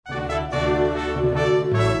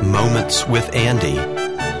Moments with Andy,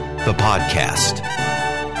 the podcast.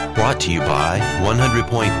 Brought to you by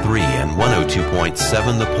 100.3 and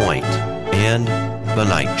 102.7 The Point and The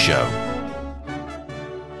Night Show.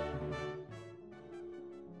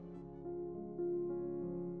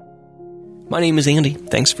 My name is Andy.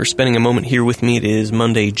 Thanks for spending a moment here with me. It is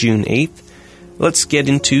Monday, June 8th. Let's get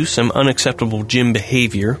into some unacceptable gym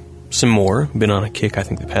behavior. Some more. Been on a kick, I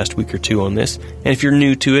think, the past week or two on this. And if you're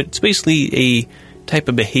new to it, it's basically a type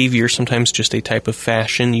of behavior, sometimes just a type of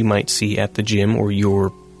fashion you might see at the gym or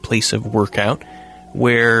your place of workout,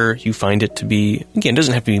 where you find it to be, again, it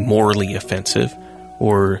doesn't have to be morally offensive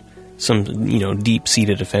or some,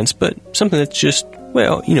 deep-seated offense, but something that's just,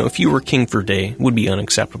 if you were king for a day, would be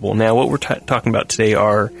unacceptable. Now, what we're talking about today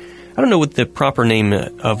are, I don't know what the proper name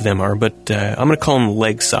of them are, but I'm going to call them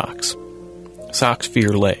leg socks. Socks for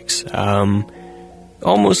your legs.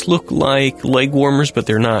 Almost look like leg warmers, but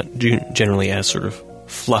they're not generally as sort of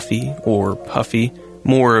fluffy or puffy.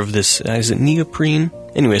 More of this, is it neoprene?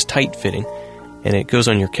 Anyways, tight-fitting, and it goes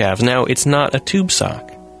on your calves. Now, it's not a tube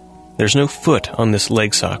sock. There's no foot on this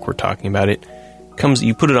leg sock we're talking about.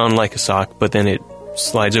 You put it on like a sock, but then it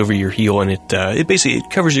slides over your heel, and it basically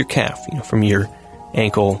covers your calf, from your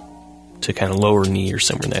ankle to kind of lower knee or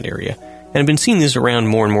somewhere in that area. And I've been seeing these around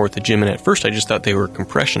more and more at the gym, and at first I just thought they were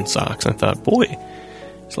compression socks. I thought, boy,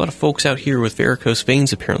 there's a lot of folks out here with varicose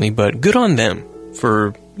veins apparently, but good on them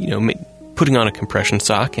for, putting on a compression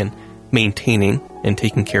sock and maintaining and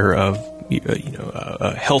taking care of,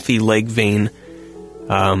 a healthy leg vein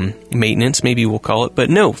maintenance, maybe we'll call it. But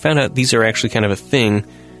no, found out these are actually kind of a thing,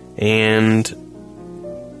 and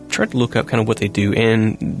tried to look up kind of what they do,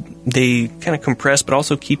 and they kind of compress but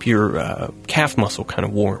also keep your calf muscle kind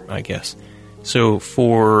of warm, I guess. So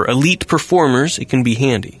for elite performers, it can be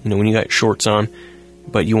handy, when you got shorts on,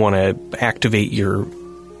 but you want to activate your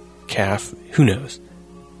calf. Who knows?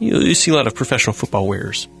 You see a lot of professional football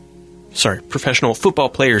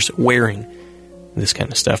players wearing this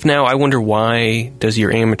kind of stuff. Now, I wonder, why does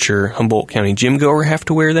your amateur Humboldt County gym goer have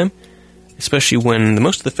to wear them? Especially when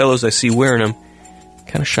most of the fellows I see wearing them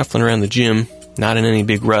kind of shuffling around the gym, not in any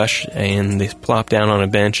big rush, and they plop down on a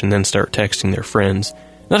bench and then start texting their friends.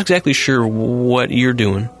 Not exactly sure what you're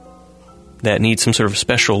doing that needs some sort of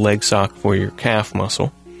special leg sock for your calf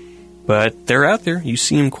muscle, but they're out there. You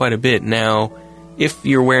see them quite a bit. Now, if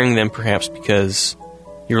you're wearing them perhaps because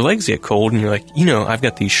your legs get cold and you're like, I've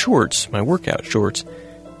got these shorts, my workout shorts,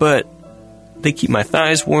 but they keep my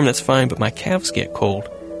thighs warm, that's fine, but my calves get cold,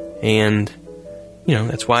 and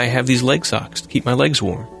that's why I have these leg socks, to keep my legs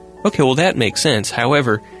warm. Okay, well, that makes sense.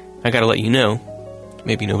 However, I gotta let you know,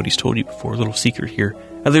 maybe nobody's told you before, a little secret here.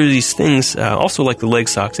 There are these things, also like the leg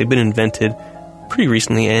socks, they've been invented pretty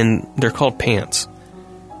recently, and they're called pants.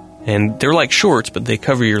 And they're like shorts, but they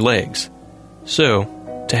cover your legs.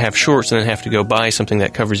 So, to have shorts and then have to go buy something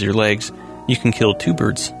that covers your legs, you can kill two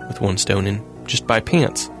birds with one stone and just buy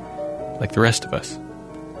pants, like the rest of us.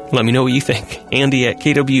 Let me know what you think. Andy at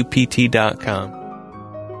kwpt.com.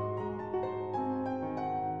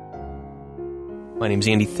 My name's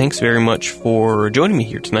Andy. Thanks very much for joining me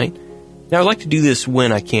here tonight. Now, I like to do this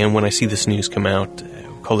when I can, when I see this news come out.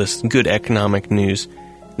 We'll call this good economic news.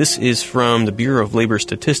 This is from the Bureau of Labor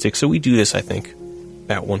Statistics, so we do this, I think,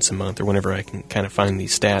 about once a month or whenever I can kind of find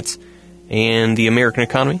these stats. And the American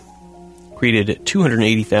economy created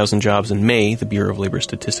 280,000 jobs in May, the Bureau of Labor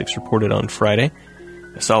Statistics reported on Friday.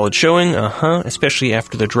 A solid showing, especially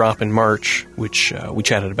after the drop in March, which we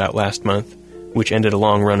chatted about last month, which ended a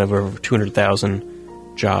long run of over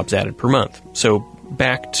 200,000 jobs added per month. So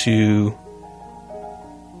back to,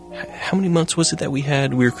 how many months was it that we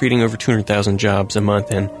had? We were creating over 200,000 jobs a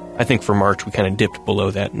month, and I think for March we kind of dipped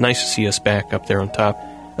below that. Nice to see us back up there on top.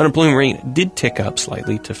 Unemployment rate did tick up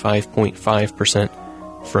slightly to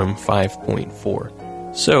 5.5% from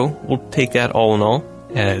 5.4%. So we'll take that all in all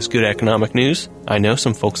as good economic news. I know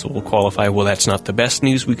some folks will qualify, well, that's not the best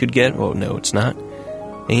news we could get. Well, no, it's not.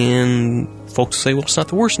 And folks say, well, it's not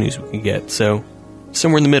the worst news we could get. So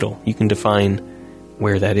somewhere in the middle, you can define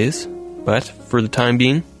where that is. But for the time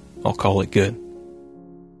being, I'll call it good.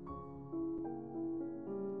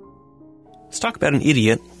 Let's talk about an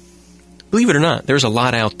idiot. Believe it or not, there's a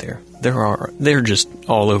lot out there. They're just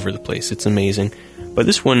all over the place. It's amazing. But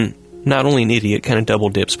this one, not only an idiot, kind of double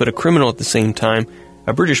dips, but a criminal at the same time.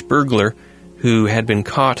 A British burglar who had been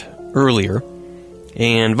caught earlier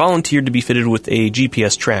and volunteered to be fitted with a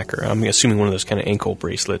GPS tracker. I'm assuming one of those kind of ankle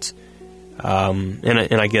bracelets. And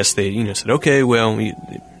I guess they, said, okay, well,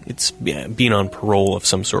 it's being on parole of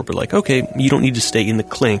some sort, but like, okay, you don't need to stay in the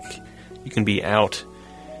clink. You can be out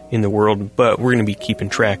in the world, but we're going to be keeping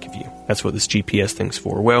track of you. That's what this GPS thing's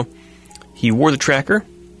for. Well, he wore the tracker,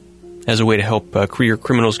 as a way to help career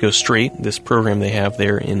criminals go straight, this program they have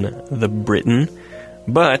there in the Britain.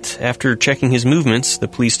 But after checking his movements, the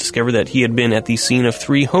police discovered that he had been at the scene of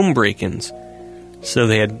 3 home break-ins. So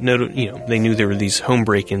they had they knew there were these home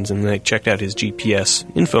break-ins, and they checked out his GPS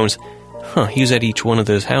info and said, he was at each one of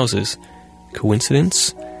those houses.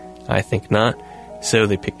 Coincidence? I think not. So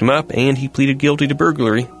they picked him up, and he pleaded guilty to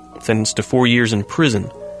burglary, sentenced to 4 years in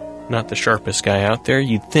prison. Not the sharpest guy out there,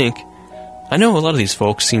 you'd think. I know a lot of these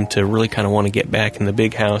folks seem to really kind of want to get back in the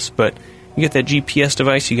big house, but you get that GPS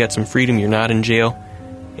device, you got some freedom, you're not in jail.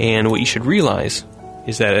 And what you should realize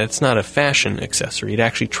is that it's not a fashion accessory. It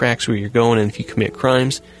actually tracks where you're going, and if you commit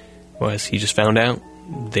crimes, well, as he just found out,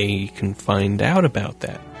 they can find out about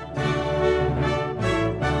that.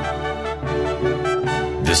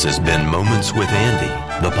 This has been Moments with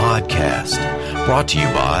Andy, the podcast, brought to you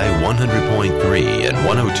by 100.3 and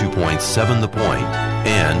 102.7 The Point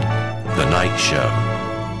and The Night Show.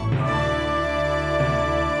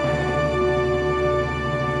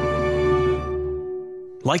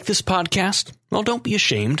 Like this podcast? Well, don't be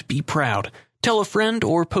ashamed. Be proud. Tell a friend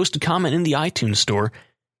or post a comment in the iTunes store.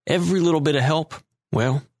 Every little bit of help,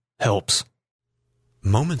 well, helps.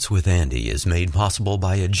 Moments with Andy is made possible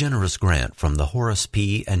by a generous grant from the Horace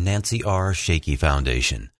P. and Nancy R. Shaky Foundation.